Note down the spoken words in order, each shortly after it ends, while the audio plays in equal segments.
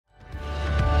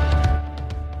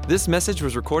This message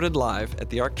was recorded live at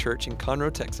the Ark Church in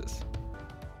Conroe, Texas.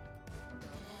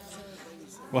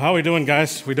 Well, how are we doing,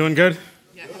 guys? We doing good?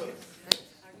 Yes.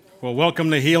 Well, welcome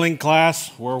to Healing Class,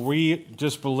 where we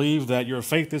just believe that your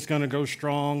faith is going to go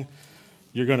strong.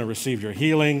 You're going to receive your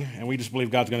healing, and we just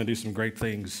believe God's going to do some great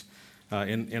things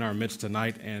in our midst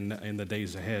tonight and in the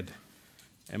days ahead.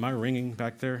 Am I ringing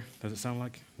back there? Does it sound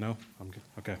like? No? I'm good.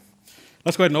 Okay.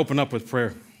 Let's go ahead and open up with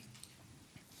prayer.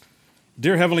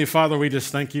 Dear Heavenly Father, we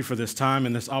just thank you for this time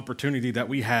and this opportunity that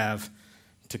we have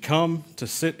to come to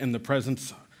sit in the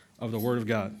presence of the Word of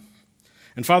God.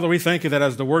 And Father, we thank you that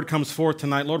as the Word comes forth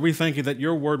tonight, Lord, we thank you that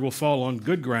your Word will fall on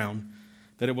good ground,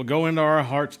 that it will go into our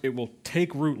hearts, it will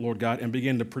take root, Lord God, and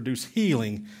begin to produce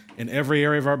healing in every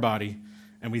area of our body.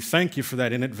 And we thank you for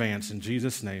that in advance. In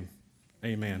Jesus' name,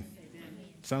 amen.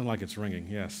 Sounds like it's ringing,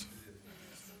 yes.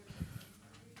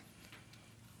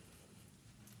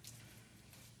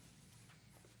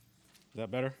 Is that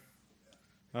better?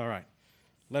 All right.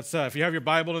 Let's, if you have your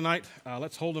Bible tonight,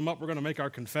 let's hold them up. We're going to make our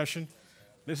confession.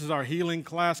 This is our healing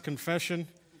class confession.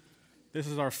 This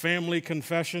is our family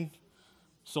confession.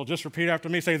 So just repeat after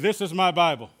me. Say, this is my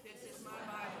Bible. This is my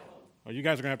Bible. Oh, you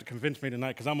guys are going to have to convince me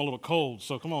tonight because I'm a little cold.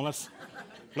 So come on,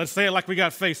 let's say it like we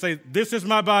got faith. Say, this is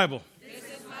my Bible. This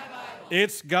is my Bible.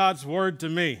 It's God's word to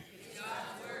me. It's God's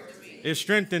word to me. It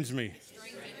strengthens me.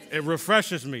 It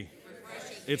refreshes me.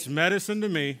 It's medicine to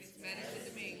me.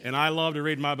 And I love to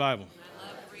read my Bible.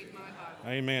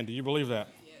 Amen. Do you believe that?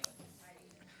 Yes.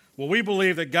 Well, we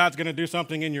believe that God's going to do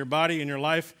something in your body, in your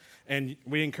life, and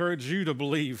we encourage you to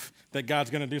believe that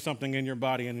God's going to do something in your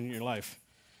body and in your life.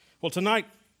 Well, tonight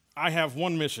I have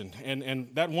one mission, and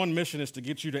that one mission is to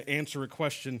get you to answer a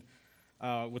question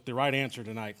with the right answer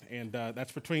tonight, and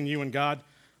that's between you and God.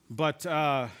 But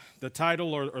the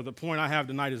title or the point I have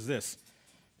tonight is this: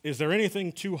 is there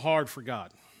anything too hard for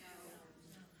God?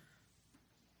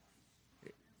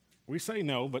 We say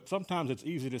no, but sometimes it's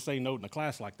easy to say no in a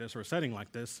class like this or a setting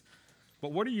like this.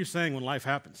 But what are you saying when life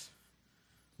happens?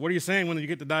 What are you saying when you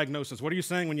get the diagnosis? What are you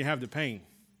saying when you have the pain?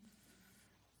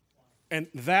 And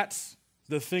that's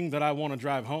the thing that I want to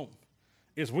drive home,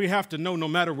 is we have to know, no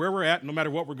matter where we're at, no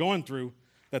matter what we're going through,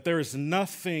 that there is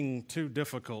nothing too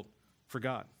difficult for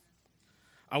God.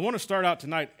 I want to start out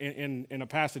tonight in a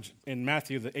passage in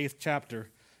Matthew, the 8th chapter,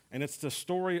 and it's the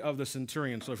story of the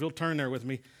centurion. So if you'll turn there with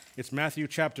me, it's Matthew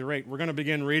chapter 8. We're going to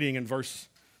begin reading in verse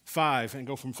 5 and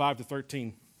go from 5 to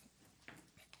 13.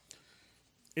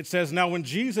 It says, "Now when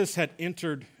Jesus had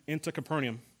entered into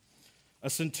Capernaum, a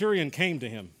centurion came to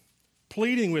him,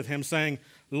 pleading with him, saying,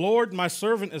 'Lord, my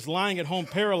servant is lying at home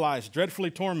paralyzed,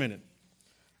 dreadfully tormented.'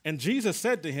 And Jesus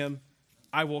said to him,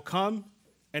 'I will come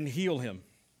and heal him.'"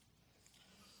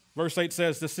 Verse 8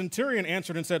 says, "The centurion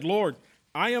answered and said, 'Lord,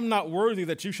 I am not worthy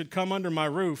that you should come under my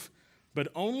roof, but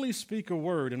only speak a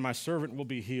word and my servant will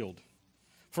be healed.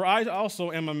 For I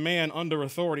also am a man under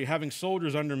authority, having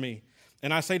soldiers under me.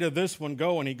 And I say to this one,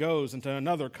 go, and he goes, and to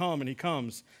another, come, and he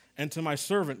comes, and to my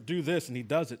servant, do this, and he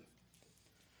does it.'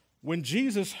 When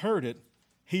Jesus heard it,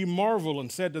 he marveled and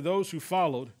said to those who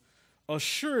followed,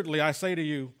 'Assuredly, I say to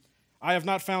you, I have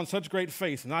not found such great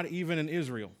faith, not even in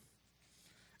Israel.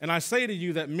 And I say to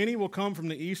you that many will come from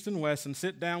the east and west and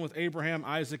sit down with Abraham,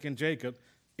 Isaac, and Jacob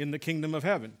in the kingdom of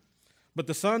heaven. But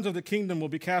the sons of the kingdom will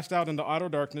be cast out into outer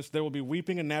darkness. There will be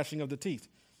weeping and gnashing of the teeth.'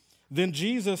 Then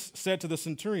Jesus said to the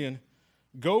centurion,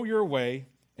 'Go your way,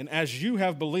 and as you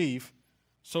have believed,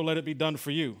 so let it be done for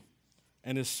you.'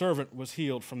 And his servant was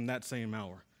healed from that same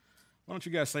hour." Why don't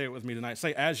you guys say it with me tonight?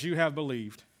 Say, "As you have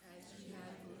believed."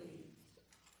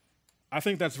 I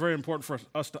think that's very important for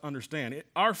us to understand.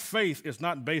 Our faith is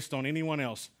not based on anyone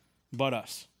else but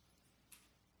us.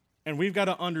 And we've got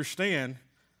to understand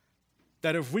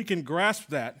that if we can grasp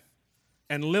that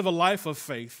and live a life of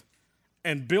faith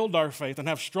and build our faith and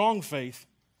have strong faith,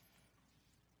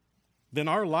 then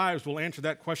our lives will answer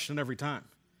that question every time,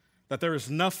 that there is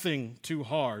nothing too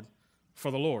hard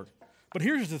for the Lord. But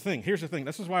here's the thing.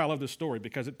 This is why I love this story,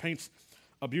 because it paints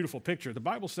a beautiful picture. The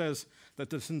Bible says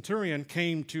that the centurion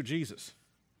came to Jesus.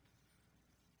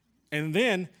 And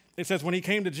then it says when he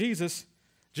came to Jesus,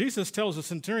 Jesus tells the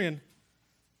centurion,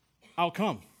 "I'll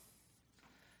come."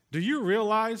 Do you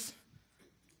realize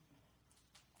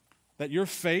that your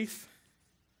faith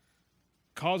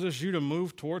causes you to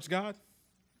move towards God?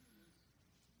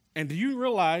 And do you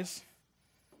realize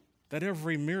that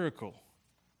every miracle,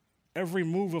 every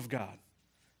move of God,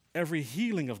 every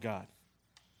healing of God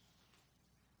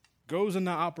goes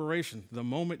into operation the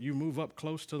moment you move up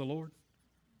close to the Lord?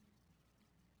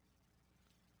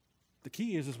 The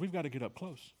key is we've got to get up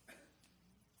close.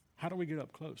 How do we get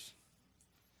up close?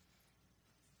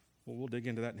 Well, we'll dig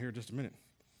into that in here in just a minute.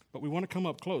 but we want to come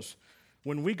up close.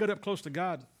 When we get up close to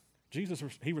God, Jesus,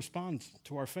 he responds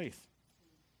to our faith.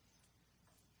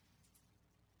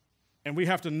 And we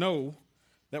have to know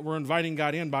that we're inviting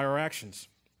God in by our actions.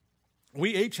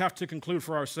 We each have to conclude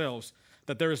for ourselves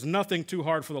that there is nothing too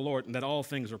hard for the Lord and that all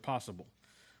things are possible.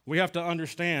 We have to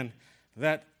understand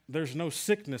that there's no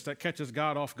sickness that catches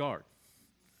God off guard,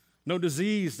 no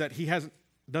disease that he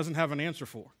doesn't have an answer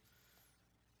for.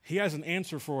 He has an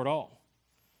answer for it all.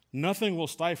 Nothing will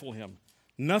stifle him.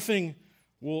 Nothing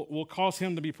will cause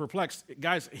him to be perplexed.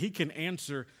 Guys, he can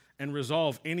answer and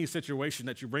resolve any situation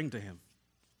that you bring to him.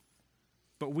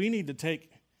 But we need to take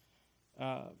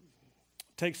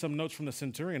some notes from the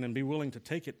centurion and be willing to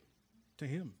take it to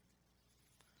him.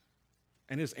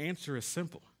 And his answer is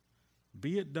simple.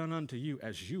 Be it done unto you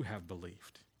as you have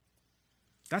believed.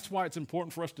 That's why it's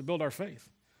important for us to build our faith.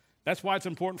 That's why it's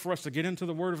important for us to get into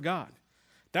the Word of God.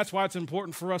 That's why it's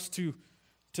important for us to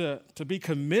be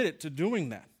committed to doing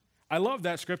that. I love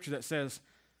that scripture that says,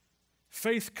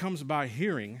 faith comes by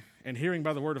hearing, and hearing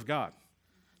by the Word of God.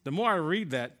 The more I read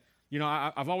that,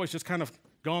 I've always just kind of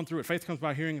gone through it. Faith comes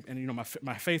by hearing, and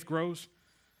my faith grows.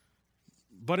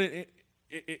 But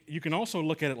you can also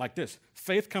look at it like this.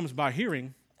 Faith comes by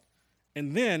hearing,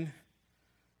 and then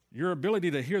your ability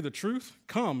to hear the truth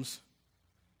comes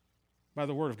by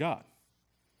the Word of God.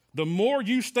 The more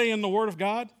you stay in the Word of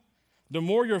God, the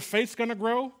more your faith's going to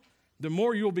grow, the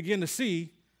more you'll begin to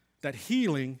see that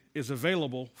healing is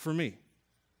available for me.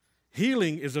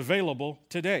 Healing is available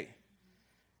today.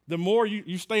 The more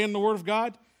you stay in the Word of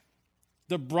God,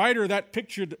 the brighter that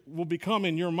picture will become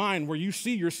in your mind where you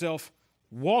see yourself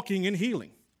walking in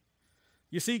healing.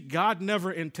 You see, God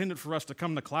never intended for us to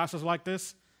come to classes like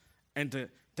this and to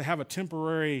have a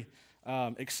temporary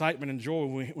excitement and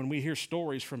joy when we hear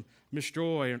stories from Miss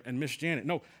Joy and Miss Janet.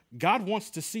 No, God wants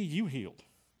to see you healed.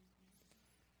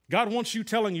 God wants you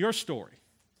telling your story.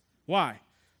 Why?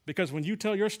 Because when you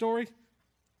tell your story,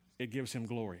 it gives him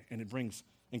glory and it brings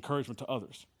encouragement to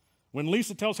others. When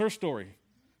Lisa tells her story,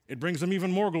 it brings them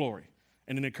even more glory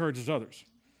and it encourages others.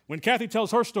 When Kathy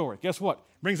tells her story, guess what?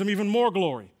 Brings them even more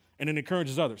glory and it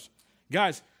encourages others.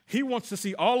 Guys, he wants to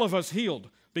see all of us healed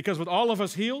because with all of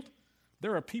us healed,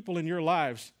 there are people in your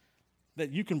lives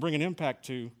that you can bring an impact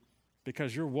to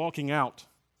because you're walking out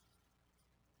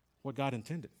what God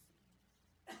intended.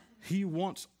 He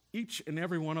wants each and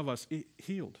every one of us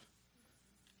healed.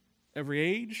 Every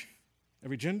age,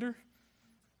 every gender,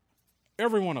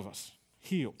 every one of us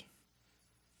healed.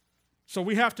 So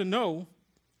we have to know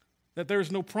that there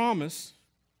is no promise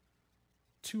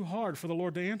too hard for the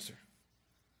Lord to answer.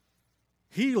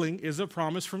 Healing is a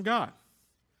promise from God.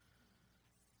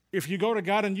 If you go to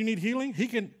God and you need healing, He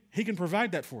can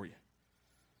provide that for you.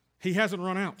 He hasn't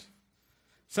run out.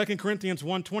 2 Corinthians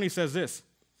 1:20 says this,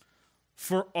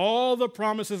 for all the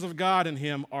promises of God in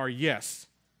him are yes,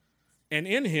 and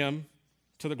in him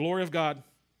to the glory of God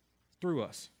through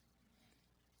us.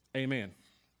 Amen.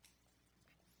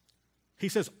 He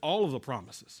says all of the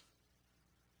promises,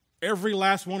 every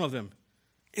last one of them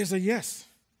is a yes.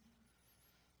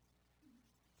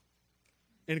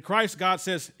 In Christ, God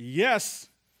says yes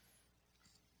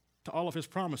to all of his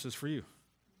promises for you.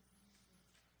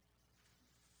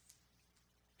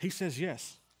 He says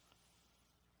yes.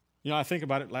 I think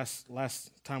about it.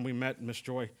 Last time we met, Miss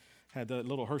Joy had the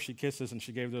little Hershey Kisses, and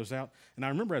she gave those out. And I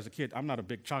remember as a kid, I'm not a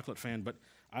big chocolate fan, but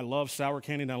I love sour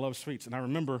candy and I love sweets. And I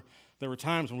remember there were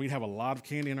times when we'd have a lot of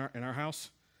candy in our house,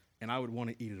 and I would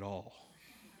want to eat it all.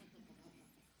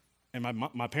 And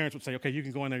my parents would say, okay, you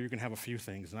can go in there, you can have a few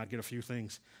things. And I'd get a few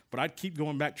things. But I'd keep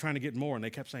going back trying to get more, and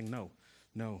they kept saying, no,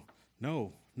 no,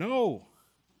 no, no.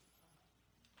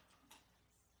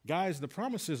 Guys, the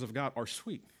promises of God are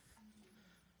sweet.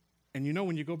 And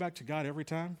when you go back to God every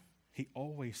time, he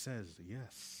always says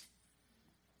yes.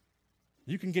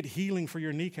 You can get healing for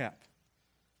your kneecap.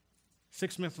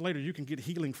 6 months later, you can get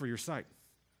healing for your sight.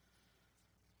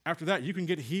 After that, you can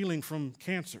get healing from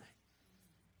cancer.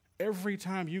 Every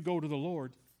time you go to the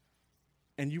Lord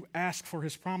and you ask for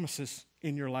his promises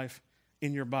in your life,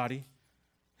 in your body,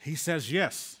 he says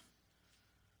yes.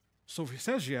 So if he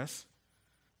says yes,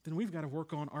 then we've got to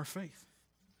work on our faith.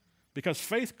 Because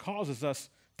faith causes us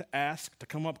to ask, to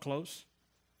come up close.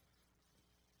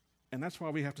 And that's why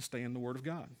we have to stay in the Word of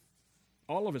God.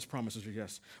 All of his promises are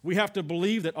yes. We have to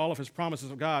believe that all of his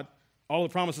promises of God, all the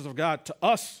promises of God to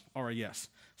us are a yes.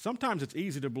 Sometimes it's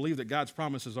easy to believe that God's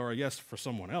promises are a yes for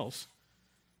someone else.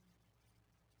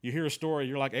 You hear a story,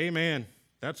 you're like, amen,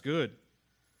 that's good.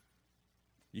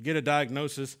 You get a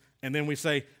diagnosis, and then we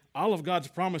say, all of God's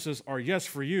promises are yes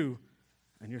for you.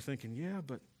 And you're thinking, yeah,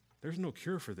 but there's no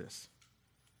cure for this.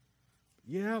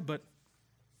 Yeah, but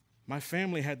My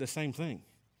family had the same thing.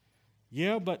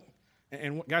 Yeah, but,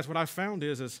 and guys, what I found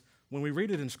is when we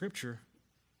read it in Scripture,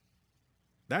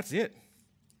 that's it.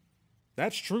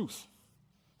 That's truth.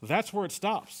 That's where it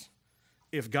stops.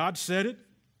 If God said it,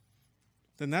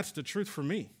 then that's the truth for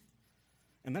me.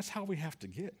 And that's how we have to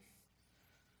get.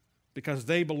 Because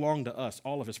they belong to us,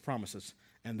 all of his promises,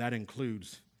 and that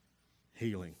includes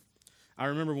healing. I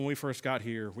remember when we first got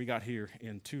here, we got here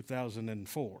in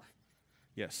 2004.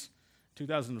 Yes,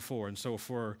 2004. And so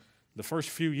for the first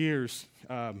few years,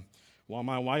 while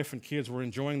my wife and kids were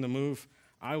enjoying the move,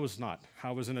 I was not.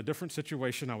 I was in a different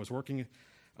situation. I was working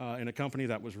in a company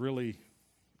that was really,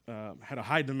 had a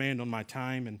high demand on my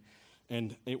time,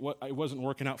 and it wasn't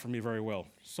working out for me very well.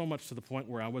 So much to the point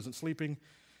where I wasn't sleeping.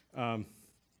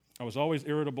 I was always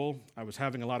irritable. I was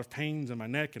having a lot of pains in my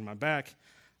neck and my back,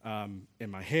 in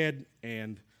my head,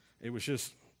 and it was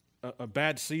just a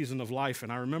bad season of life.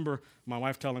 And I remember my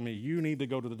wife telling me, you need to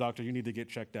go to the doctor, you need to get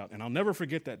checked out. And I'll never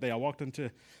forget that day. I walked into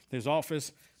his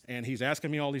office, and he's asking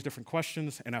me all these different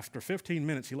questions, and after 15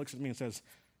 minutes, he looks at me and says,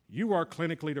 you are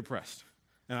clinically depressed.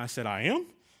 And I said, I am?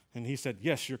 And he said,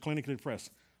 yes, you're clinically depressed.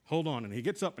 Hold on. And he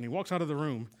gets up and he walks out of the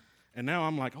room, and now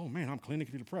I'm like, oh man, I'm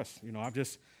clinically depressed. You know,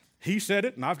 he said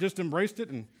it, and I've just embraced it,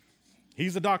 and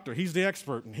he's the doctor, he's the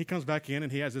expert, and he comes back in,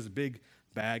 and he has this big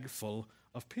bag full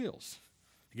of pills.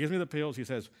 He gives me the pills. He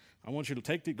says, I want you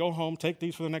to go home, take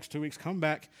these for the next 2 weeks, come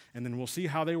back, and then we'll see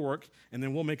how they work, and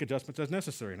then we'll make adjustments as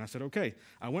necessary. And I said, okay.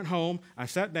 I went home. I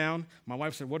sat down. My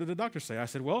wife said, what did the doctor say? I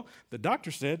said, well, the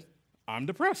doctor said, I'm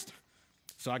depressed.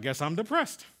 So I guess I'm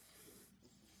depressed.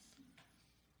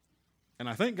 And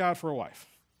I thank God for a wife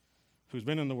who's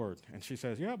been in the Word. And she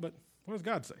says, yeah, but what does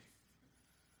God say?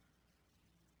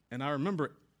 And I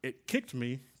remember it kicked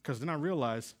me, because then I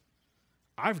realized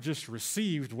I've just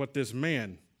received what this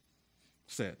man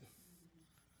said,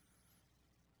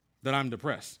 that I'm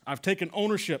depressed. I've taken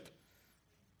ownership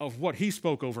of what he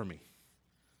spoke over me.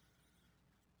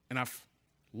 And I've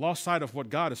lost sight of what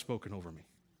God has spoken over me.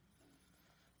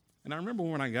 And I remember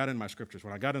when I got in my scriptures,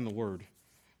 when I got in the Word,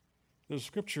 there's a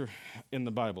scripture in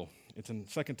the Bible. It's in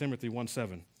 2 Timothy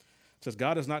 1:7. It says,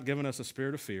 God has not given us a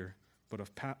spirit of fear, but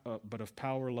of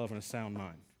power, love, and a sound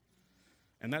mind.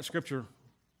 And that scripture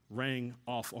rang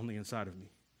off on the inside of me,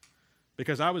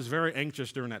 because I was very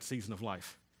anxious during that season of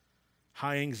life.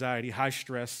 High anxiety, high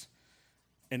stress,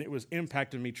 and it was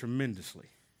impacting me tremendously.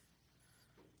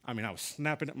 I mean, I was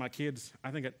snapping at my kids.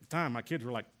 I think at the time my kids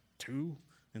were like 2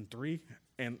 and 3,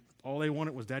 and all they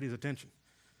wanted was daddy's attention.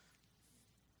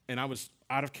 And I was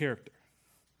out of character.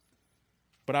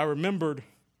 But I remembered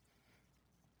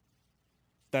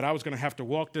that I was going to have to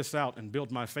walk this out and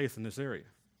build my faith in this area.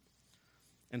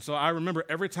 And so I remember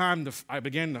every time I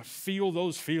began to feel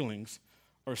those feelings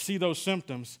or see those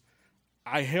symptoms,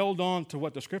 I held on to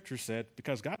what the scripture said,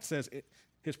 because God says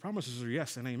his promises are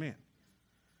yes and amen.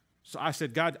 So I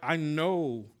said, God, I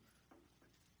know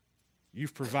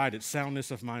you've provided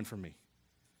soundness of mind for me.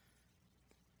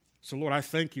 So Lord, I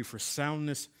thank you for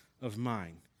soundness of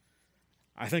mind.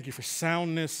 I thank you for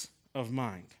soundness of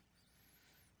mind.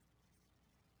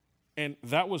 And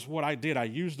that was what I did. I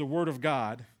used the word of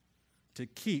God to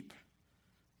keep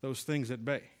those things at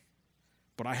bay.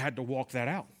 But I had to walk that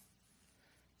out.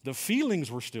 The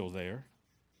feelings were still there.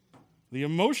 The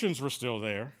emotions were still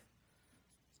there.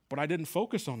 But I didn't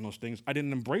focus on those things. I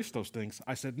didn't embrace those things.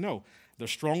 I said, no. The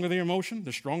stronger the emotion,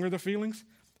 the stronger the feelings,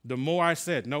 the more I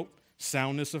said, nope,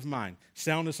 soundness of mind.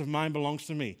 Soundness of mind belongs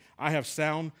to me. I have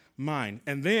sound mind.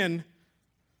 And then,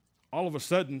 all of a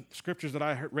sudden, scriptures that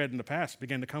I read in the past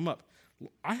began to come up.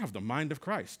 I have the mind of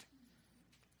Christ.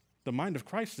 The mind of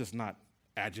Christ is not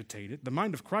agitated. The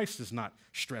mind of Christ is not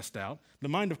stressed out. The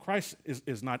mind of Christ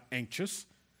is not anxious.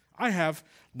 I have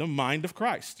the mind of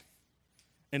Christ.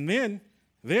 And then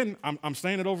I'm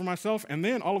saying it over myself, and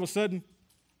then all of a sudden,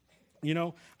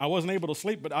 I wasn't able to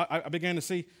sleep, but I began to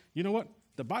see, you know what?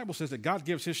 The Bible says that God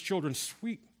gives his children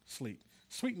sweet sleep,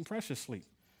 sweet and precious sleep.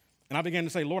 And I began to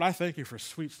say, Lord, I thank you for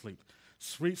sweet sleep,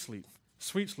 sweet sleep,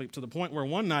 sweet sleep, to the point where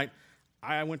one night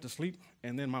I went to sleep,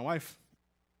 and then my wife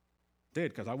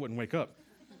did, because I wouldn't wake up.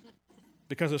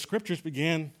 Because the scriptures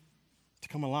began to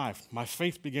come alive. My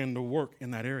faith began to work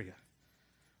in that area,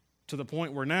 to the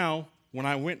point where now, when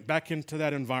I went back into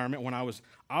that environment, when I was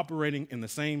operating in the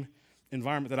same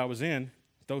environment that I was in,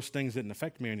 those things didn't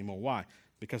affect me anymore. Why?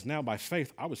 Because now by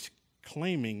faith, I was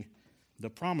claiming the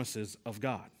promises of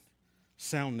God.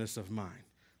 Soundness of mind.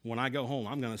 When I go home,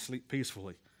 I'm going to sleep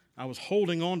peacefully. I was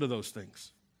holding on to those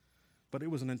things, but it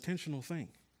was an intentional thing.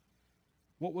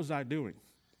 What was I doing?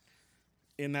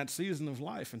 In that season of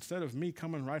life, instead of me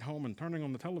coming right home and turning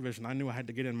on the television, I knew I had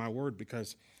to get in my word,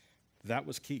 because that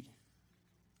was key.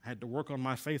 I had to work on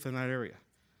my faith in that area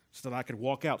so that I could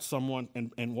walk out someone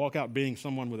and walk out being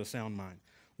someone with a sound mind.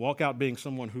 Walk out being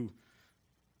someone who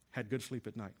had good sleep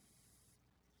at night.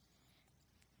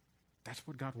 That's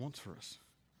what God wants for us.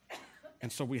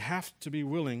 And so we have to be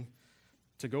willing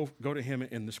to go to him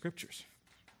in the scriptures.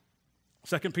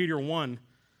 2 Peter 1,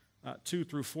 2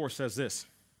 through 4 says this: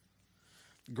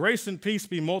 Grace and peace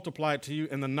be multiplied to you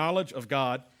in the knowledge of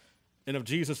God and of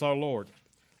Jesus our Lord,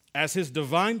 as his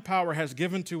divine power has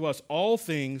given to us all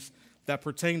things that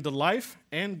pertain to life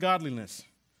and godliness,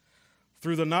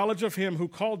 through the knowledge of him who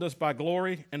called us by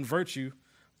glory and virtue,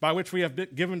 by which we have been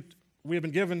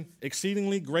given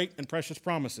exceedingly great and precious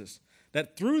promises,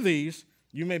 that through these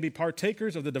you may be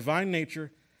partakers of the divine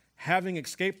nature, having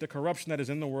escaped the corruption that is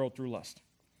in the world through lust.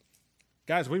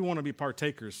 Guys, we want to be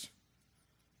partakers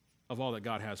of all that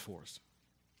God has for us.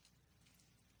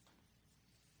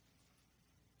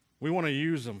 We want to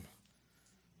use them,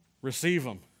 receive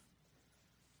them,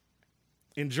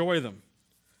 enjoy them.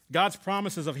 God's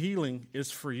promises of healing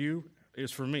is for you,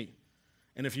 is for me.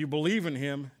 And if you believe in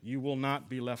him, you will not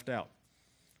be left out.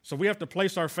 So we have to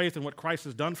place our faith in what Christ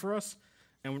has done for us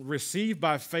and receive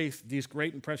by faith these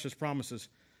great and precious promises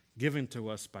given to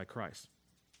us by Christ.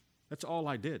 That's all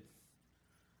I did.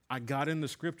 I got in the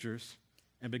scriptures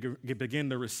and began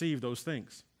to receive those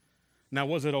things. Now,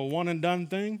 was it a one and done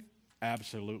thing?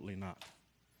 Absolutely not.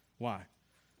 Why?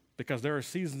 Because there are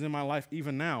seasons in my life,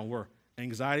 even now, where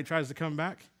anxiety tries to come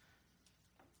back,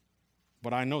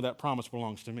 but I know that promise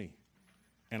belongs to me.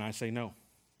 And I say, no,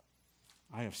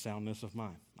 I have soundness of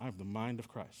mind. I have the mind of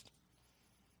Christ.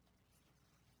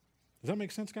 Does that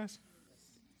make sense, guys?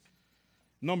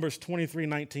 Numbers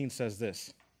 23:19 says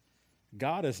this: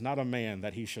 God is not a man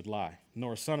that he should lie,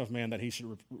 nor a son of man that he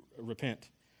should repent.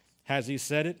 Has he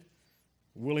said it?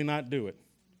 Will he not do it?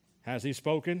 Has he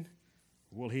spoken?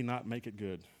 Will he not make it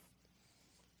good?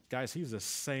 Guys, he's the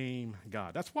same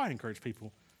God. That's why I encourage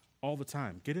people all the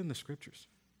time. Get in the scriptures.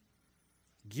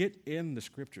 Get in the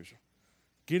scriptures.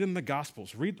 Get in the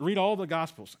Gospels. Read all the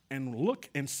Gospels and look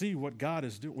and see what God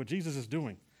is doing, what Jesus is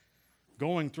doing,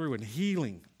 going through and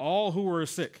healing all who are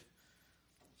sick,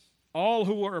 all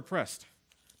who are oppressed.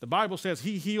 The Bible says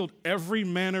he healed every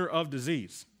manner of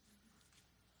disease.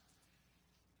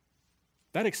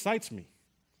 That excites me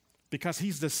because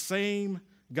he's the same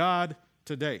God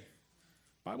today.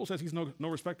 The Bible says he's no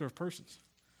respecter of persons.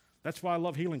 That's why I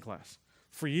love healing class.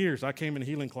 For years, I came in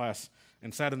healing class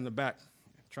and sat in the back,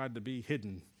 tried to be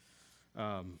hidden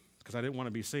because I didn't want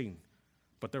to be seen.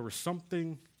 But there was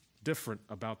something different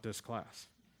about this class.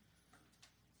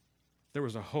 There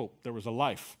was a hope. There was a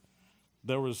life.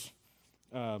 There was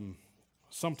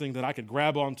something that I could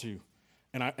grab onto.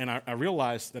 And I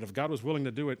realized that if God was willing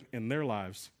to do it in their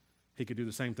lives, he could do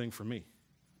the same thing for me.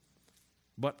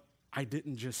 But I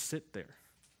didn't just sit there.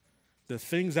 The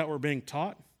things that were being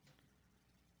taught,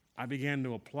 I began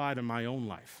to apply to my own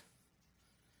life.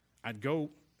 I'd go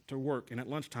to work, and at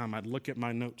lunchtime, I'd look at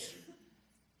my notes.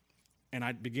 And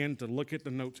I'd begin to look at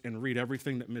the notes and read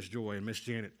everything that Miss Joy and Miss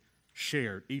Janet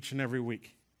shared each and every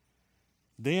week.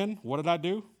 Then, what did I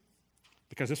do?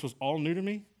 Because this was all new to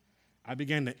me, I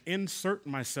began to insert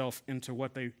myself into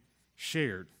what they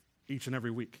shared each and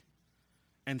every week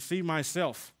and see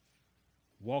myself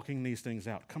walking these things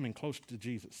out, coming close to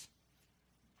Jesus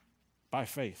by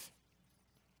faith,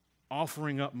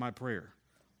 offering up my prayer,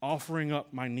 offering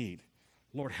up my need.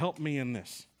 Lord, help me in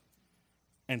this.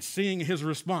 And seeing his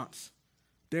response,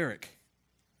 Derrick,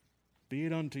 be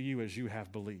it unto you as you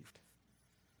have believed.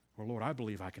 Or Lord, I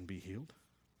believe I can be healed.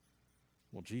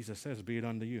 Well, Jesus says, be it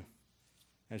unto you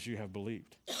as you have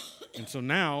believed. And so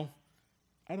now,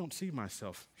 I don't see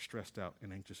myself stressed out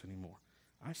and anxious anymore.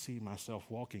 I see myself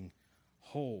walking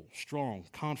whole, strong,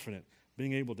 confident,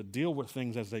 being able to deal with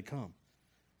things as they come.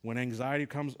 When anxiety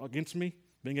comes against me,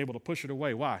 being able to push it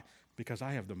away. Why? Because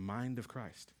I have the mind of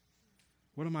Christ.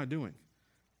 What am I doing?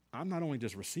 I'm not only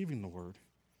just receiving the word,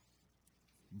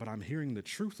 but I'm hearing the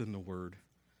truth in the word,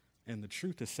 and the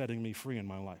truth is setting me free in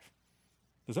my life.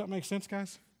 Does that make sense,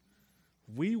 guys?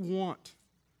 We want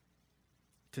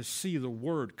to see the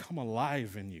word come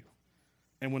alive in you.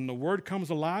 And when the word comes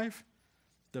alive,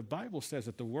 the Bible says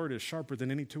that the word is sharper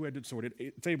than any two-edged sword.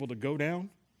 It's able to go down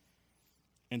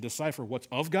and decipher what's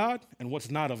of God and what's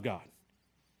not of God.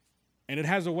 And it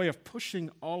has a way of pushing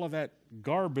all of that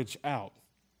garbage out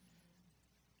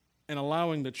and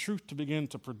allowing the truth to begin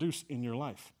to produce in your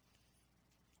life.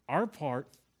 Our part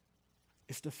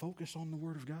is to focus on the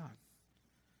Word of God.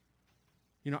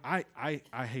 You know,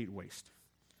 I hate waste.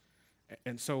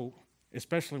 And so,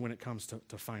 especially when it comes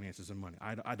to finances and money,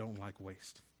 I don't like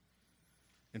waste.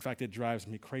 In fact, it drives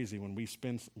me crazy when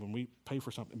we pay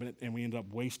for something and we end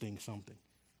up wasting something.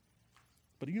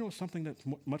 But you know something that's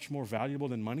much more valuable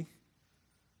than money?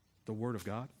 The Word of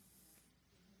God.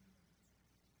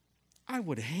 I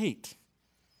would hate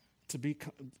to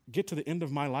get to the end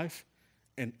of my life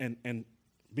and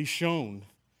be shown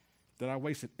that I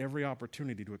wasted every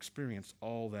opportunity to experience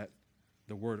all that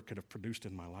the Word could have produced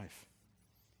in my life.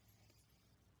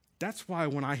 That's why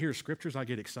when I hear scriptures, I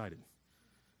get excited.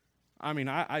 I mean,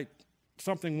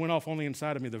 something went off on the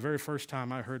inside of me the very first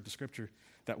time I heard the scripture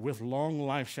that with long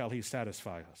life shall he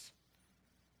satisfy us.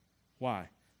 Why?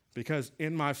 Because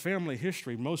in my family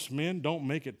history, most men don't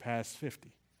make it past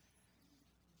 50.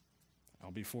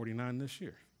 I'll be 49 this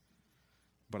year.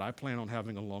 But I plan on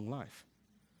having a long life.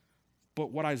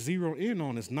 But what I zero in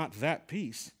on is not that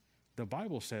piece. The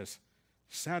Bible says,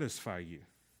 satisfy you.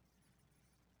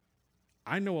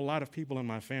 I know a lot of people in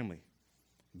my family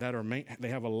that they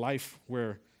have a life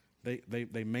where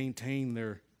they maintain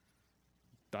their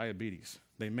diabetes.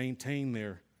 They maintain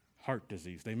their heart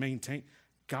disease.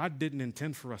 God didn't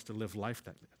intend for us to live life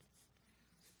that way.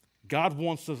 God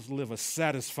wants us to live a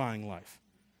satisfying life,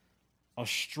 a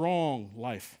strong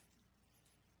life.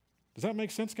 Does that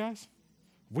make sense, guys?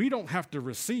 We don't have to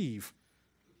receive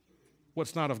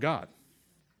what's not of God.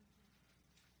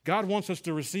 God wants us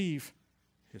to receive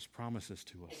his promises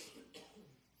to us.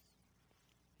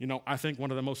 You know, I think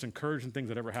one of the most encouraging things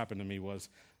that ever happened to me was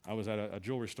I was at a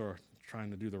jewelry store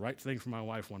trying to do the right thing for my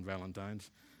wife one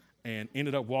Valentine's and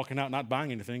ended up walking out not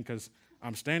buying anything because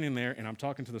I'm standing there and I'm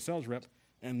talking to the sales rep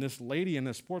and this lady in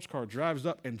this sports car drives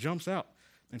up and jumps out.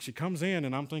 And she comes in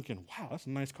and I'm thinking, wow, that's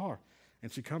a nice car.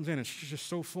 And she comes in and she's just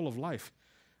so full of life.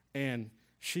 And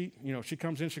she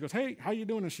comes in, she goes, hey, how you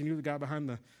doing? And she knew the guy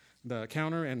behind the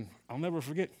counter, and I'll never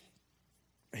forget.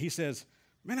 He says,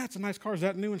 man, that's a nice car. Is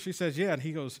that new? And she says, yeah. And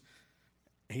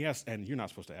he asks, and you're not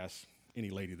supposed to ask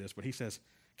any lady this, but he says,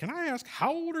 can I ask,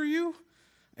 how old are you?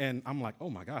 And I'm like, oh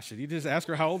my gosh, did he just ask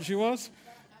her how old she was?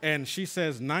 And she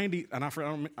says 90, and I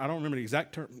don't remember the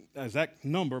exact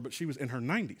number, but she was in her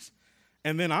 90s.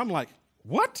 And then I'm like,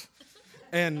 what?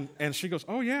 And she goes,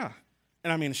 oh yeah.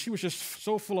 And I mean, she was just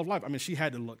so full of life. I mean, she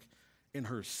had to look in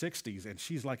her 60s, and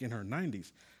she's like in her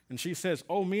 90s. And she says,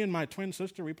 oh, me and my twin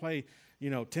sister, we play,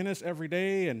 tennis every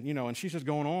day. And, and she's just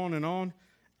going on and on.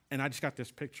 And I just got this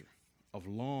picture of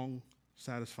long,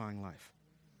 satisfying life.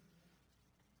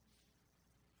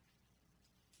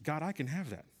 God, I can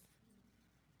have that.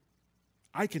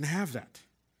 I can have that.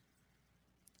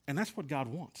 And that's what God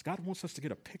wants. God wants us to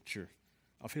get a picture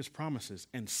of his promises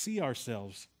and see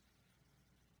ourselves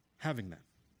having that.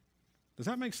 Does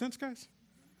that make sense, guys?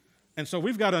 And so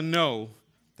we've got to know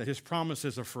that his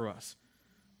promises are for us.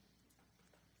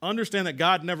 Understand that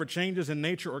God never changes in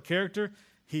nature or character.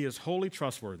 He is wholly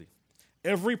trustworthy.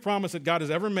 Every promise that God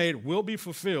has ever made will be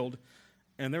fulfilled,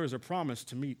 and there is a promise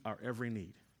to meet our every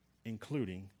need,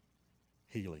 including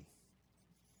healing.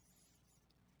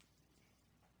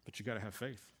 But you got to have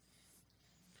faith.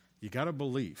 You got to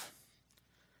believe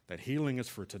that healing is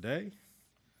for today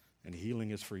and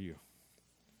healing is for you.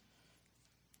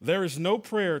 There is no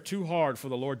prayer too hard for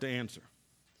the Lord to answer.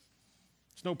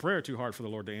 There's no prayer too hard for the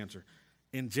Lord to answer.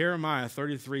 In Jeremiah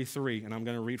 33:3, and I'm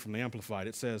going to read from the Amplified,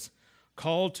 it says,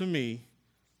 call to me,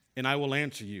 and I will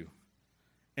answer you,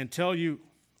 and tell you,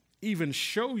 even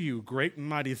show you great and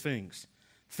mighty things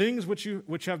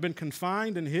which have been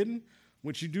confined and hidden,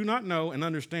 which you do not know and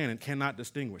understand and cannot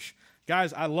distinguish.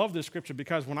 Guys, I love this scripture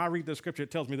because when I read this scripture,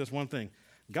 it tells me this one thing.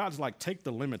 God's like, take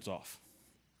the limits off.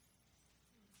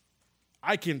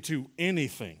 I can do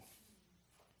anything.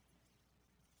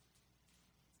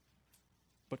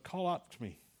 But call out to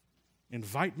me.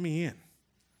 Invite me in.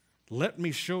 Let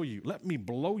me show you. Let me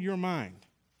blow your mind.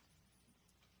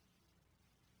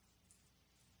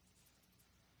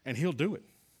 And he'll do it.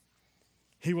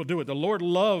 He will do it. The Lord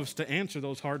loves to answer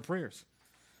those hard prayers.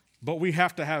 But we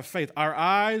have to have faith. Our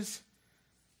eyes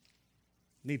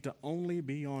need to only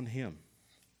be on him.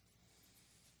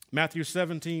 Matthew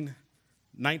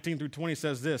 17:19-20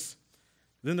 says this.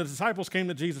 Then the disciples came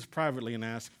to Jesus privately and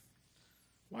asked,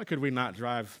 why could we not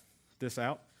drive this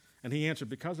out? And he answered,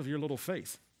 because of your little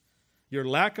faith, your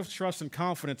lack of trust and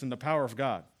confidence in the power of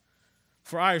God.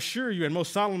 For I assure you, and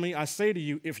most solemnly I say to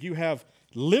you, if you have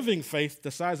living faith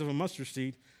the size of a mustard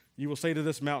seed, you will say to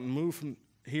this mountain, move from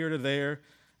here to there,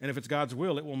 and if it's God's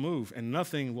will, it will move, and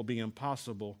nothing will be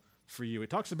impossible for you. It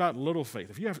talks about little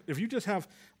faith. If you just have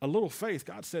a little faith,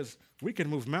 God says we can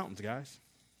move mountains, guys.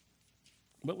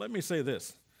 But let me say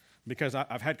this, because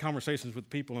I've had conversations with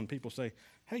people, and people say,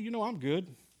 hey, I'm good.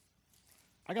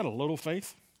 I got a little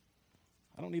faith.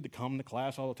 I don't need to come to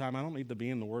class all the time. I don't need to be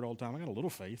in the Word all the time. I got a little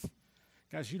faith.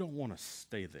 Guys, you don't want to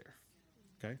stay there,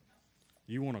 okay?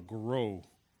 You want to grow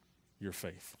your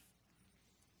faith.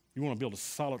 You want to build a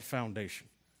solid foundation.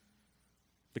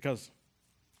 Because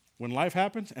when life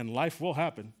happens, and life will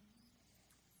happen,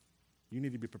 you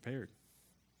need to be prepared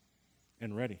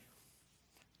and ready.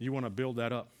 You want to build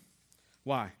that up.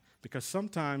 Why? Because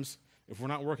sometimes, if we're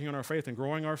not working on our faith and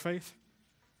growing our faith,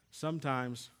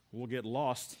 sometimes we'll get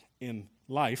lost in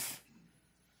life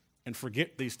and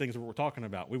forget these things that we're talking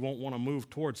about. We won't want to move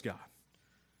towards God.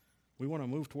 We want to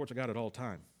move towards God at all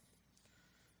times.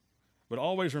 But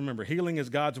always remember, healing is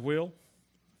God's will.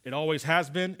 It always has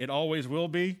been. It always will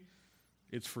be.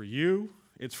 It's for you.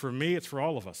 It's for me. It's for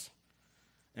all of us.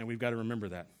 And we've got to remember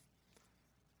that.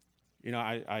 You know,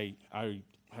 I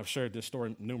have shared this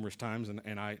story numerous times,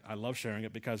 and I love sharing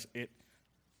it because it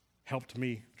helped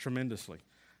me tremendously.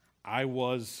 I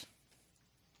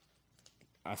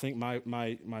think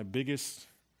my biggest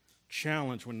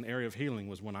challenge in the area of healing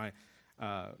was when I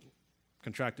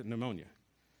contracted pneumonia.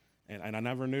 And I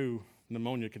never knew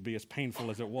pneumonia could be as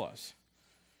painful as it was.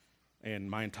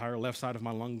 And my entire left side of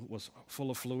my lung was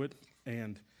full of fluid,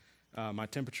 and my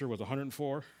temperature was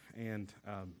 104, and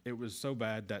it was so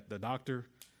bad that the doctor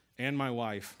and my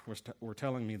wife were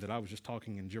telling me that I was just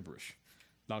talking in gibberish.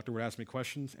 The doctor would ask me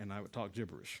questions, and I would talk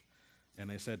gibberish. And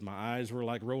they said my eyes were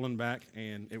like rolling back,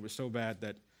 and it was so bad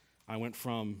that I went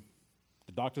from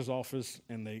the doctor's office,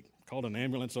 and they called an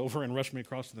ambulance over and rushed me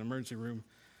across to the emergency room,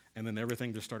 and then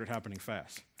everything just started happening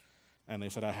fast. And they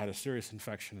said I had a serious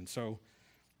infection. And so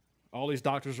all these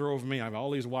doctors are over me. I have all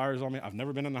these wires on me. I've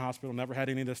never been in the hospital, never had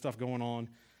any of this stuff going on.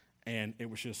 And it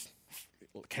was just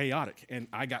chaotic. And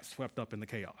I got swept up in the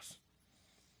chaos.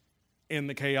 In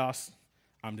the chaos,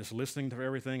 I'm just listening to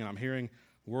everything, and I'm hearing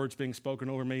words being spoken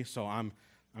over me. So I'm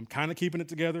kind of keeping it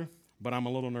together, but I'm a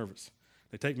little nervous.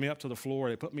 They take me up to the floor.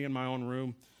 They put me in my own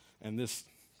room, and this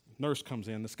nurse comes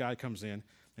in. This guy comes in,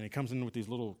 and he comes in with these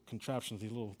little contraptions,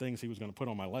 these little things he was going to put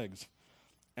on my legs.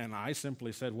 And I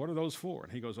simply said, "What are those for?"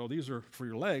 And he goes, "Oh, these are for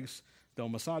your legs. They'll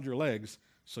massage your legs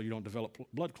so you don't develop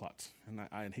blood clots."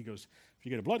 And he goes, "If you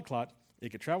get a blood clot, it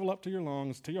could travel up to your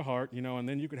lungs, to your heart, and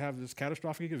then you could have this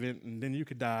catastrophic event, and then you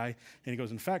could die." And he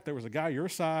goes, "In fact, there was a guy your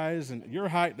size and your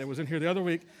height that was in here the other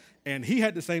week, and he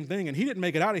had the same thing, and he didn't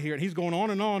make it out of here." And he's going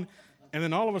on. And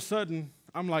then all of a sudden,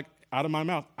 I'm like, out of my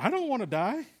mouth, "I don't want to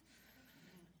die."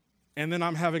 And then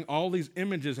I'm having all these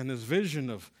images and this vision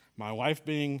of my wife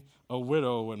being a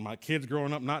widow and my kids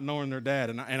growing up not knowing their dad.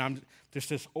 And I'm just,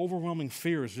 this overwhelming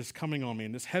fear is just coming on me,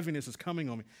 and this heaviness is coming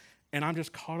on me. And I'm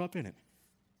just caught up in it.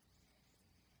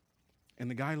 And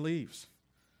the guy leaves.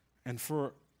 And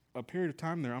for a period of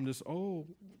time there, I'm just, "Oh,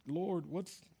 Lord,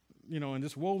 what's," and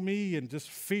just woe me, and just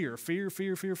fear.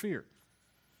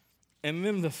 And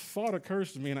then the thought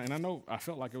occurs to me, and I know I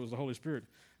felt like it was the Holy Spirit.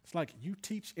 It's like, "You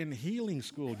teach in healing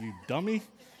school, you dummy.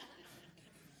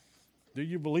 Do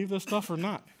you believe this stuff or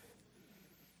not?"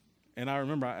 And I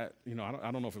remember, I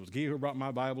don't know if it was Guy who brought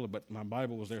my Bible, but my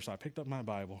Bible was there, so I picked up my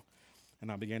Bible,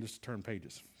 and I began just to turn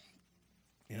pages.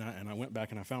 And I went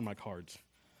back, and I found my cards.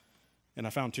 And I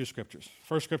found two scriptures.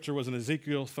 First scripture was in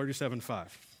Ezekiel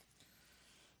 37:5.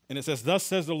 And it says, "Thus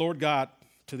says the Lord God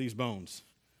to these bones,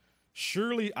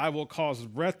 surely I will cause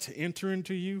breath to enter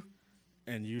into you,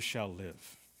 and you shall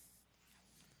live."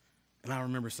 And I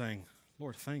remember saying,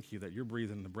 "Lord, thank you that you're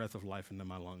breathing the breath of life into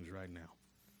my lungs right now.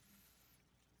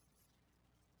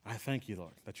 I thank you,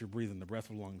 Lord, that you're breathing the breath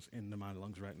of lungs into my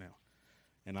lungs right now,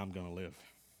 and I'm going to live."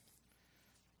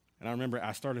 And I remember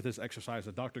I started this exercise.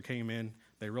 The doctor came in,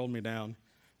 they rolled me down,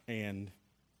 and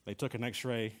they took an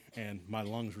x-ray, and my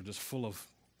lungs were just full of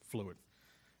fluid.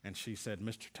 And she said,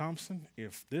 "Mr. Thompson,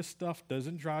 if this stuff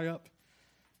doesn't dry up,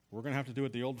 we're going to have to do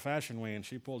it the old-fashioned way." And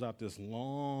she pulls out this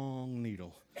long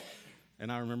needle.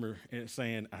 And I remember it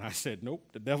saying, and I said,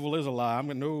 "Nope, the devil is a lie.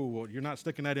 No, you're not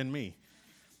sticking that in me."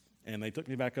 And they took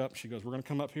me back up. She goes, "We're going to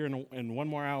come up here in 1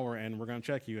 more hour, and we're going to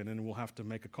check you, and then we'll have to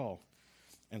make a call."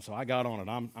 And so I got on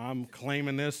it. I'm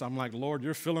claiming this. I'm like, "Lord,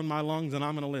 you're filling my lungs, and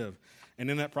I'm going to live." And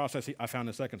in that process, I found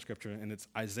the second scripture, and it's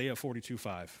Isaiah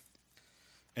 42:5.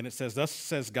 And it says, "Thus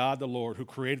says God the Lord, who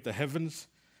created the heavens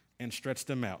and stretched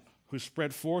them out, who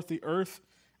spread forth the earth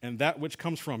and that which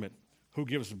comes from it, who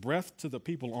gives breath to the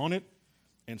people on it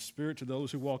and spirit to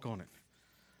those who walk on it."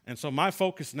 And so my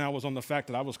focus now was on the fact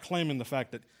that I was claiming the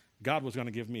fact that God was going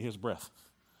to give me his breath.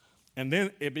 And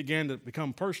then it began to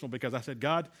become personal, because I said,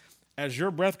 "God, as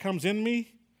your breath comes in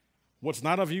me, what's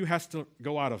not of you has to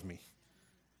go out of me.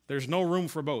 There's no room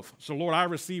for both. So, Lord, I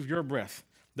receive your breath,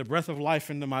 the breath of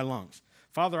life into my lungs.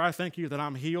 Father, I thank you that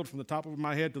I'm healed from the top of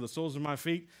my head to the soles of my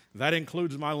feet. That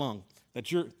includes my lung.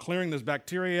 that you're clearing this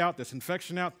bacteria out, this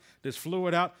infection out, this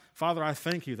fluid out. Father, I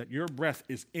thank you that your breath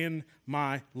is in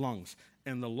my lungs.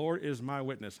 And the Lord is my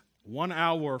witness. 1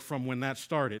 hour from when that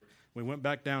started, we went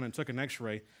back down and took an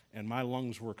x-ray, and my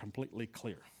lungs were completely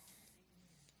clear.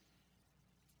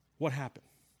 What happened?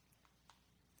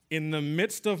 In the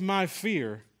midst of my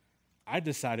fear, I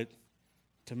decided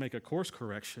to make a course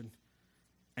correction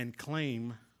and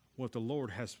claim what the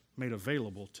Lord has made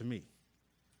available to me,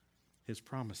 his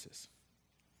promises.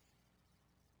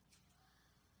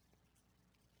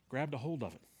 Grabbed a hold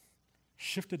of it,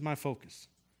 shifted my focus.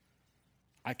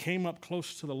 I came up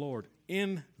close to the Lord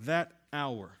in that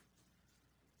hour.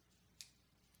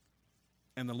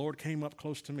 And the Lord came up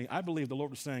close to me. I believe the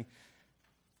Lord was saying,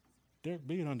 Derrick,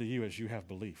 be it unto you as you have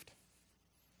believed,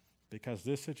 because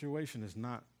this situation is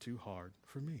not too hard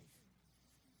for me.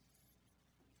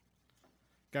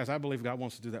 Guys, I believe God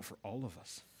wants to do that for all of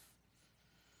us.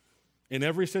 In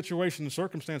every situation and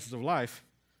circumstances of life,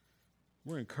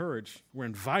 we're encouraged, we're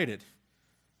invited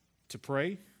to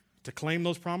pray, to claim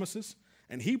those promises,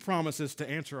 and he promises to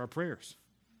answer our prayers.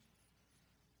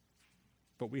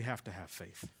 But we have to have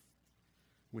faith.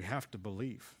 We have to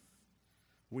believe.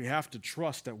 We have to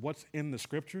trust that what's in the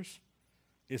scriptures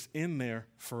is in there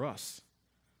for us,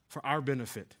 for our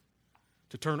benefit,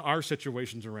 to turn our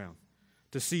situations around,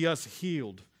 to see us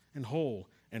healed and whole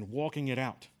and walking it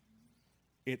out.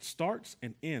 It starts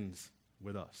and ends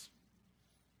with us.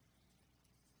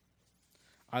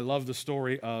 I love the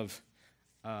story of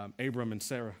Abram and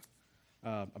Sarah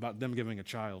about them giving a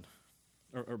child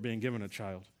or being given a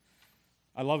child.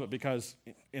 I love it because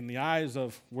in the eyes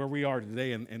of where we are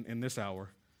today in this hour,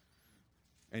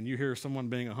 and you hear someone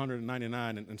being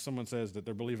 199 and someone says that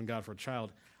they're believing God for a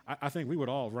child, I think we would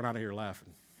all run out of here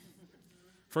laughing.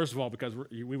 First of all, because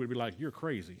we would be like, you're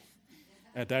crazy.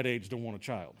 At that age, don't want a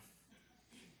child.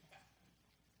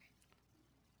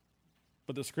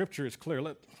 But the scripture is clear.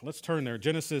 Let's turn there.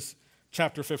 Genesis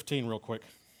chapter 15 real quick.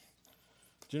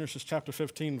 Genesis chapter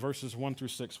 15, verses 1 through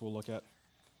 6 we'll look at.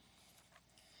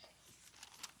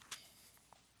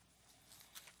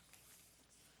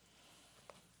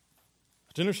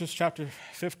 Genesis chapter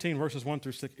 15, verses 1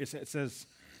 through 6, it says,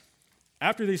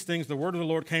 after these things, the word of the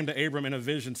Lord came to Abram in a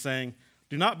vision, saying,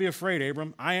 do not be afraid,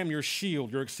 Abram. I am your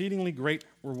shield, your exceedingly great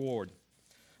reward.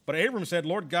 But Abram said,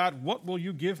 Lord God, what will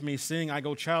you give me, seeing I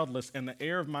go childless, and the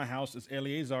heir of my house is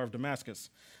Eliezer of Damascus?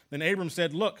 Then Abram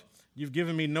said, look, you've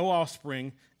given me no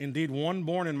offspring. Indeed, one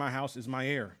born in my house is my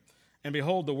heir. And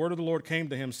behold, the word of the Lord came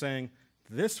to him, saying,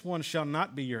 this one shall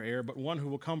not be your heir, but one who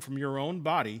will come from your own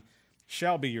body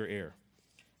shall be your heir.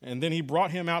 And then he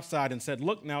brought him outside and said,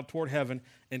 look now toward heaven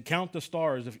and count the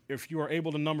stars if you are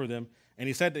able to number them. And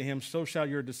he said to him, so shall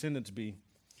your descendants be.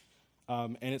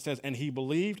 And it says, and he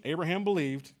believed, Abraham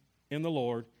believed in the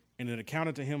Lord, and it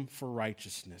accounted to him for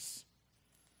righteousness.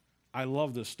 I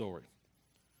love this story.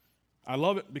 I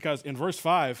love it because in verse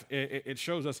 5, it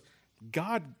shows us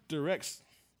God directs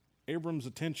Abram's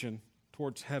attention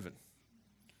towards heaven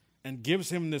and gives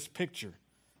him this picture,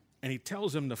 and he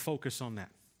tells him to focus on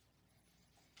that.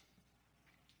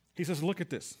 He says, look at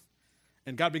this.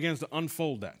 And God begins to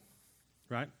unfold that,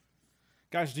 right?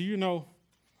 Guys, do you know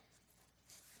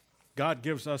God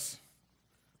gives us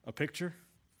a picture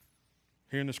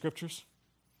here in the scriptures?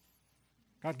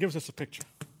 God gives us a picture.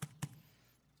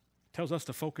 Tells us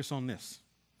to focus on this.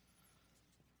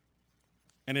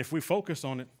 And if we focus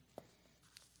on it,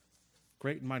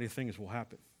 great and mighty things will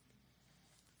happen.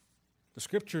 The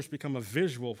scriptures become a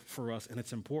visual for us, and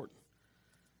it's important.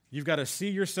 You've got to see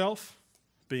yourself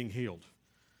being healed.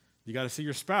 You got to see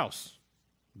your spouse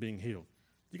being healed.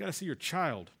 You got to see your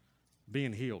child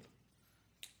being healed.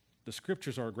 The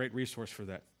scriptures are a great resource for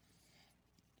that.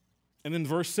 And in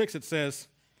verse 6 it says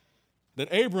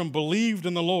that Abram believed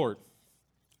in the Lord,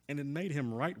 and it made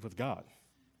him right with God.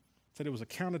 It said it was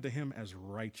accounted to him as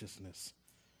righteousness.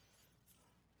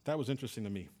 That was interesting to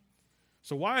me.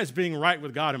 So why is being right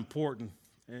with God important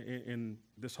in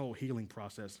this whole healing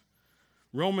process?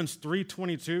 Romans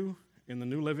 3:22 in the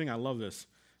New Living, I love this.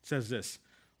 It says this,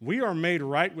 we are made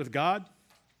right with God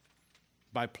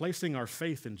by placing our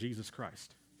faith in Jesus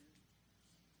Christ.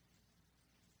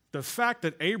 The fact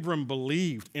that Abram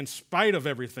believed in spite of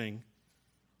everything,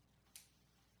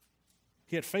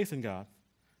 he had faith in God.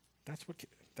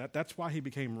 That's why he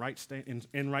became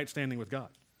in right standing with God.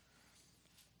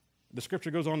 The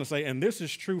scripture goes on to say, and this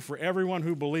is true for everyone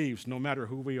who believes, no matter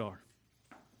who we are.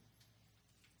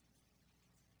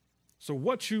 So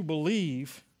what you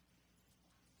believe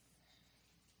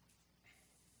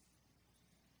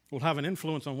will have an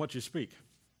influence on what you speak.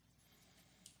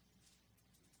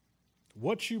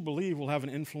 What you believe will have an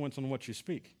influence on what you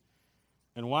speak.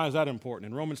 And why is that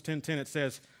important? In Romans 10:10 it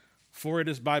says, "For it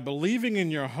is by believing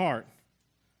in your heart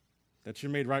that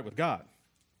you're made right with God."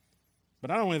 But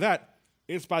not only that,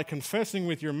 it's by confessing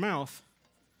with your mouth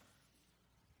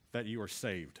that you are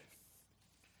saved.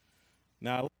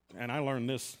 Now, and I learned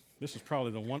this is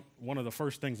probably one of the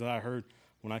first things that I heard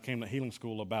when I came to healing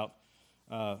school about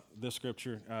this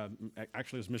scripture.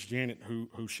 Actually, it was Miss Janet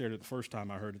who shared it the first time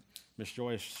I heard it. Miss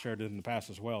Joyce shared it in the past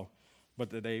as well. But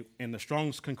that in the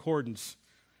Strong's Concordance,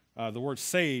 the word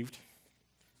saved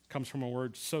comes from a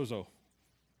word sozo.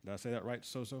 Did I say that right,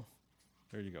 sozo?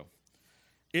 There you go.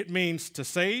 It means to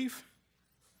save,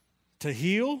 to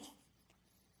heal,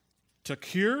 to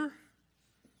cure,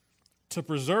 to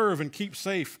preserve and keep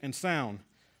safe and sound,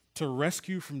 to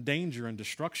rescue from danger and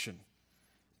destruction,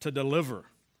 to deliver.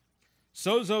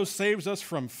 Sozo saves us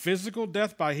from physical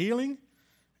death by healing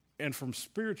and from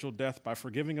spiritual death by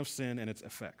forgiving of sin and its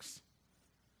effects.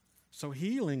 So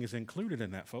healing is included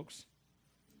in that, folks.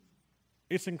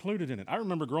 It's included in it. I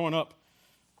remember growing up,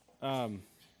 and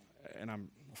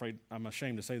I'm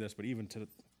ashamed to say this, but even to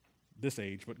this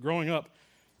age, but growing up,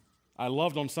 I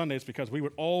loved on Sundays because we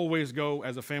would always go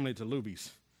as a family to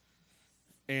Luby's.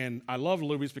 And I loved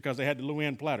Luby's because they had the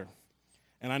Luann platter.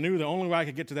 And I knew the only way I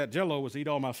could get to that Jell-O was to eat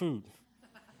all my food.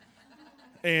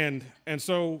 and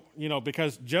so,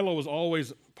 because Jell-O was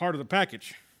always part of the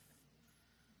package.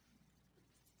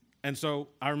 And so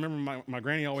I remember my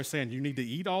granny always saying, you need to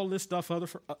eat all this stuff,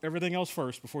 everything else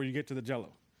first before you get to the Jell-O.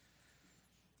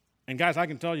 And guys, I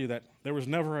can tell you that there was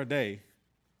never a day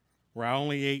where I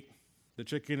only ate the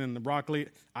chicken and the broccoli.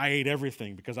 I ate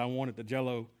everything because I wanted the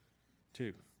Jell-O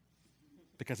too.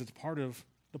 Because it's part of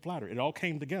the platter. It all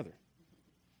came together,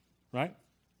 right?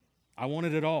 I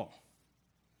wanted it all.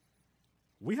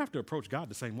 We have to approach God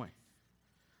the same way.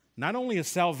 Not only is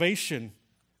salvation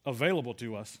available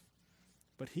to us,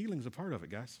 but healing's a part of it,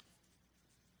 guys.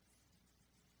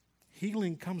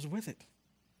 Healing comes with it.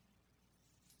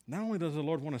 Not only does the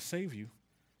Lord want to save you,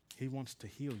 he wants to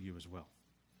heal you as well.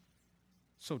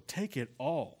 So take it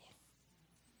all.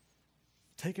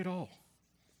 Take it all,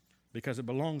 because it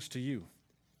belongs to you.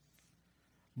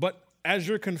 But as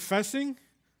you're confessing,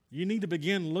 you need to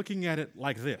begin looking at it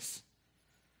like this.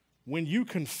 When you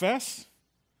confess,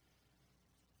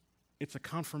 it's a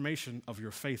confirmation of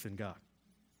your faith in God.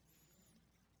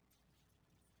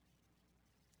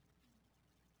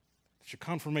 It's your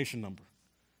confirmation number.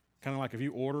 Kind of like if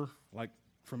you order, like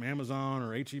from Amazon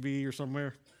or HEB or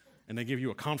somewhere, and they give you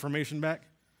a confirmation back,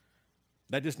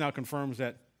 that just now confirms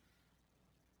that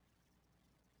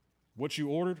what you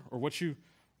ordered or what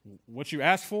you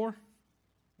asked for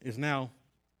is now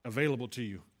available to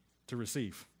you to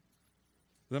receive.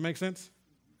 Does that make sense?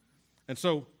 And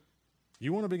so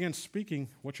you want to begin speaking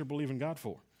what you're believing God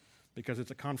for, because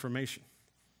it's a confirmation.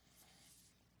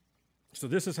 So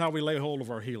this is how we lay hold of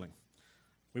our healing.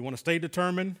 We want to stay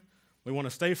determined, we want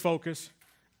to stay focused,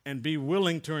 and be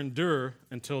willing to endure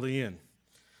until the end.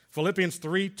 Philippians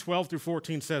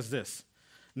 3:12-14 says this: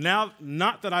 "Now,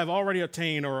 not that I've already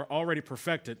attained or already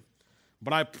perfected,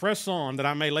 but I press on that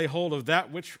I may lay hold of that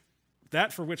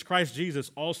for which Christ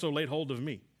Jesus also laid hold of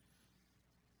me."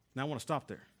 Now I want to stop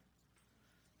there.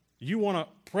 You want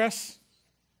to press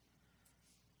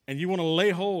and you want to lay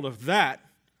hold of that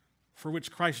for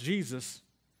which Christ Jesus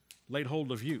laid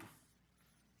hold of you.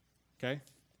 Okay?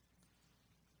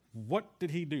 What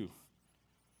did he do?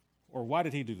 Or why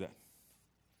did he do that?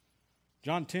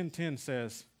 John 10:10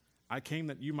 says, "I came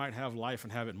that you might have life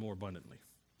and have it more abundantly."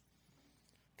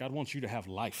 God wants you to have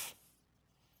life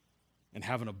and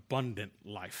have an abundant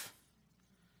life.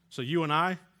 So you and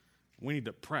I, we need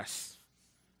to press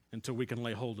until we can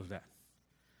lay hold of that.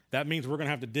 That means we're going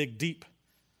to have to dig deep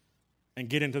and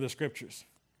get into the scriptures.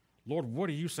 Lord, what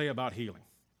do you say about healing?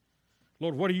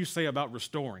 Lord, what do you say about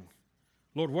restoring?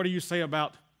 Lord, what do you say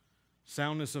about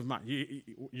soundness of mind?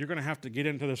 You're going to have to get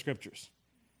into the scriptures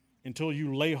until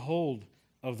you lay hold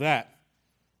of that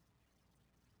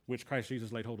which Christ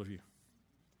Jesus laid hold of you.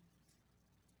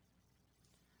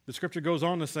 The scripture goes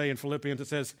on to say in Philippians, it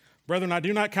says, "Brethren, I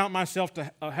do not count myself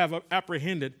to have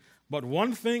apprehended, but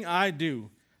one thing I do,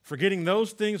 forgetting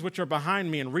those things which are behind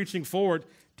me and reaching forward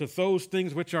to those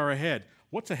things which are ahead."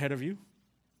 What's ahead of you?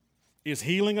 Is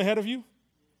healing ahead of you?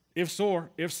 If so,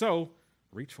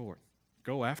 reach for it.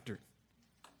 Go after it.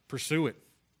 Pursue it.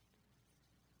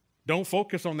 Don't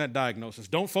focus on that diagnosis.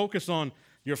 Don't focus on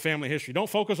your family history. Don't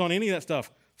focus on any of that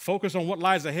stuff. Focus on what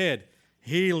lies ahead.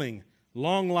 Healing,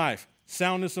 long life,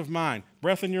 soundness of mind,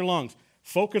 breath in your lungs.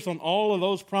 Focus on all of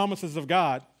those promises of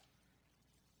God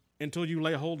until you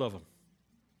lay hold of them.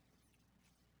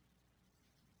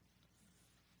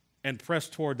 And press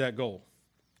toward that goal.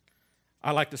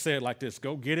 I like to say it like this: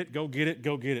 go get it, go get it,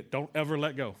 go get it. Don't ever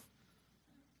let go.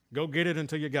 Go get it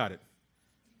until you got it.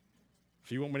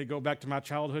 If you want me to go back to my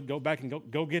childhood, go back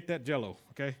and go get that Jell-O,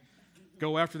 okay?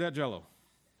 Go after that Jell-O.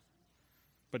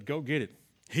 But go get it.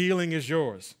 Healing is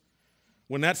yours.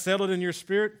 When that's settled in your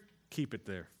spirit, keep it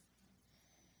there.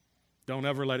 Don't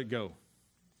ever let it go.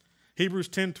 Hebrews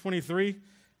 10:23,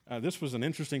 this was an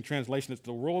interesting translation. It's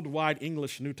the Worldwide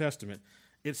English New Testament.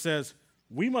 It says,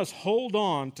 we must hold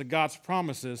on to God's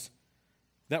promises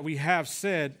that we have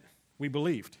said we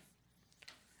believed.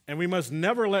 And we must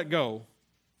never let go.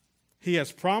 He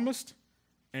has promised,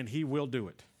 and he will do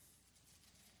it.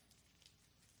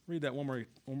 Read that one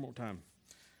more time.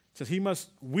 It says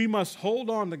we must hold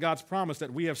on to God's promise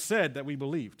that we have said that we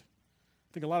believed.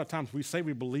 I think a lot of times we say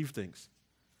we believe things.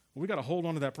 Well, we got to hold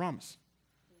on to that promise.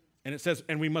 And it says,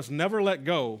 and we must never let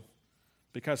go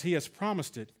because he has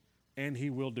promised it, and he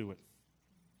will do it.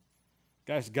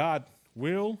 Guys, God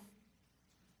will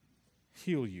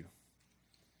heal you.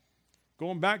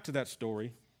 Going back to that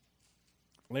story,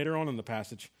 later on in the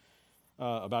passage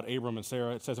about Abram and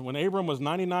Sarah, it says, when Abram was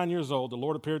 99 years old, the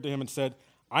Lord appeared to him and said,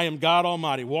 I am God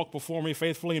Almighty. Walk before me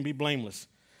faithfully and be blameless.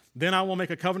 Then I will make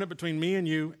a covenant between me and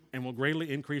you and will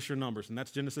greatly increase your numbers. And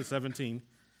that's Genesis 17.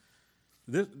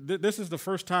 This is the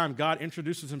first time God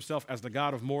introduces himself as the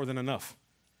God of more than enough.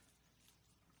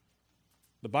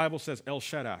 The Bible says El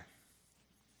Shaddai.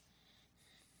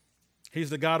 He's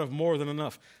the God of more than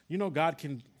enough. You know God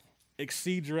can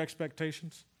exceed your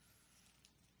expectations.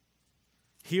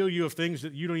 Heal you of things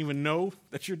that you don't even know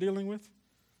that you're dealing with.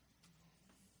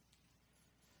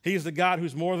 He's the God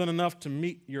who's more than enough to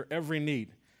meet your every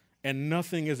need, and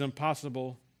nothing is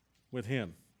impossible with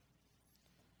him.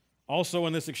 Also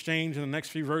in this exchange, in the next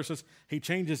few verses, he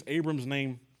changes Abram's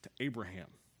name to Abraham.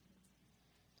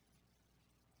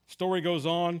 Story goes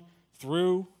on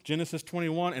through Genesis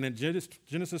 21, and in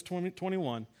Genesis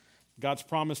 21, God's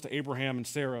promise to Abraham and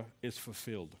Sarah is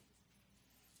fulfilled.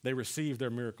 They receive their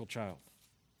miracle child.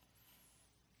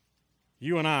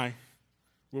 You and I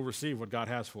will receive what God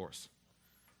has for us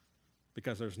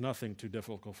because there's nothing too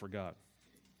difficult for God.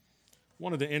 I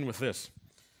wanted to end with this.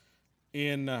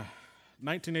 In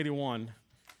 1981,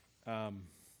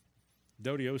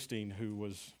 Dodie Osteen, who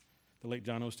was the late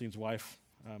John Osteen's wife,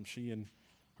 she and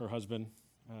her husband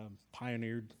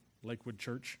pioneered Lakewood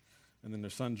Church, and then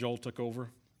their son Joel took over.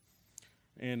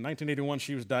 In 1981,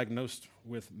 she was diagnosed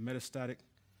with metastatic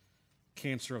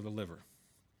cancer of the liver.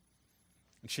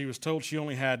 And she was told she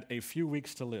only had a few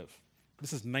weeks to live.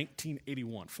 This is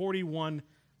 1981, 41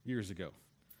 years ago.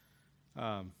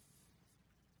 I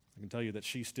can tell you that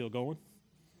she's still going.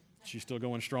 She's still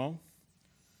going strong.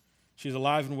 She's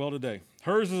alive and well today.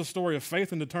 Hers is a story of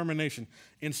faith and determination.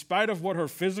 In spite of what her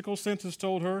physical senses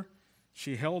told her,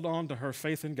 she held on to her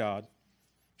faith in God.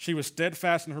 She was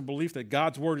steadfast in her belief that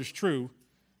God's word is true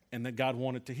and that God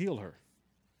wanted to heal her.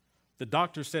 The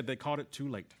doctors said they caught it too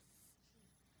late,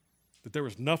 that there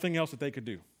was nothing else that they could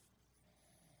do.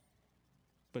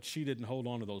 But she didn't hold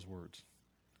on to those words.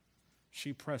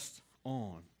 She pressed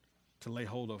on to lay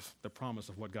hold of the promise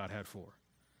of what God had for her.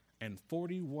 And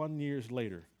 41 years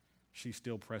later, she's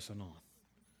still pressing on.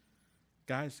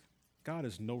 Guys, God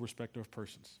is no respecter of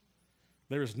persons.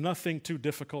 There is nothing too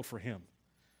difficult for him.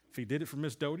 If he did it for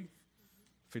Miss Dodie,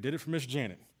 if he did it for Miss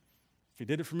Janet, if he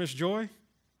did it for Miss Joy,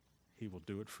 he will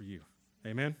do it for you.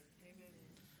 Amen?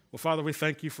 Well, Father, we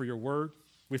thank you for your word.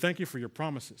 We thank you for your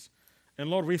promises. And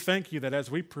Lord, we thank you that as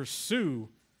we pursue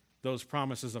those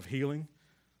promises of healing,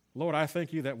 Lord, I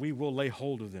thank you that we will lay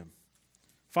hold of them.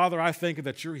 Father, I thank you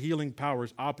that your healing power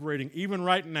is operating even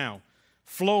right now,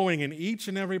 flowing in each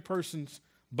and every person's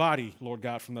body, Lord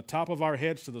God, from the top of our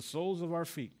heads to the soles of our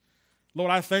feet.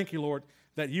 Lord, I thank you, Lord,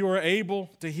 that you are able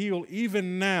to heal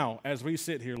even now as we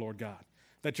sit here, Lord God,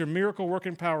 that your miracle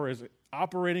working power is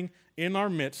operating in our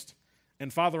midst.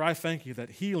 And Father, I thank you that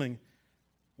healing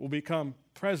will become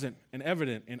present and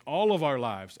evident in all of our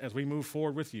lives as we move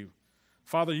forward with you.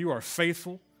 Father, you are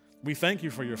faithful. We thank you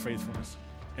for your faithfulness.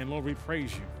 And Lord, we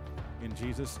praise you in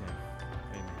Jesus' name.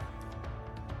 Amen.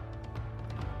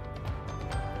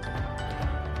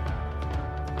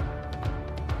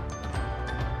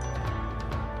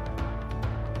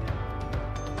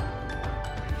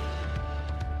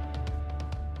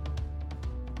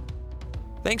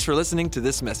 Thanks for listening to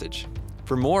this message.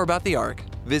 For more about the Ark,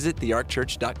 visit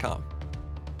thearkchurch.com.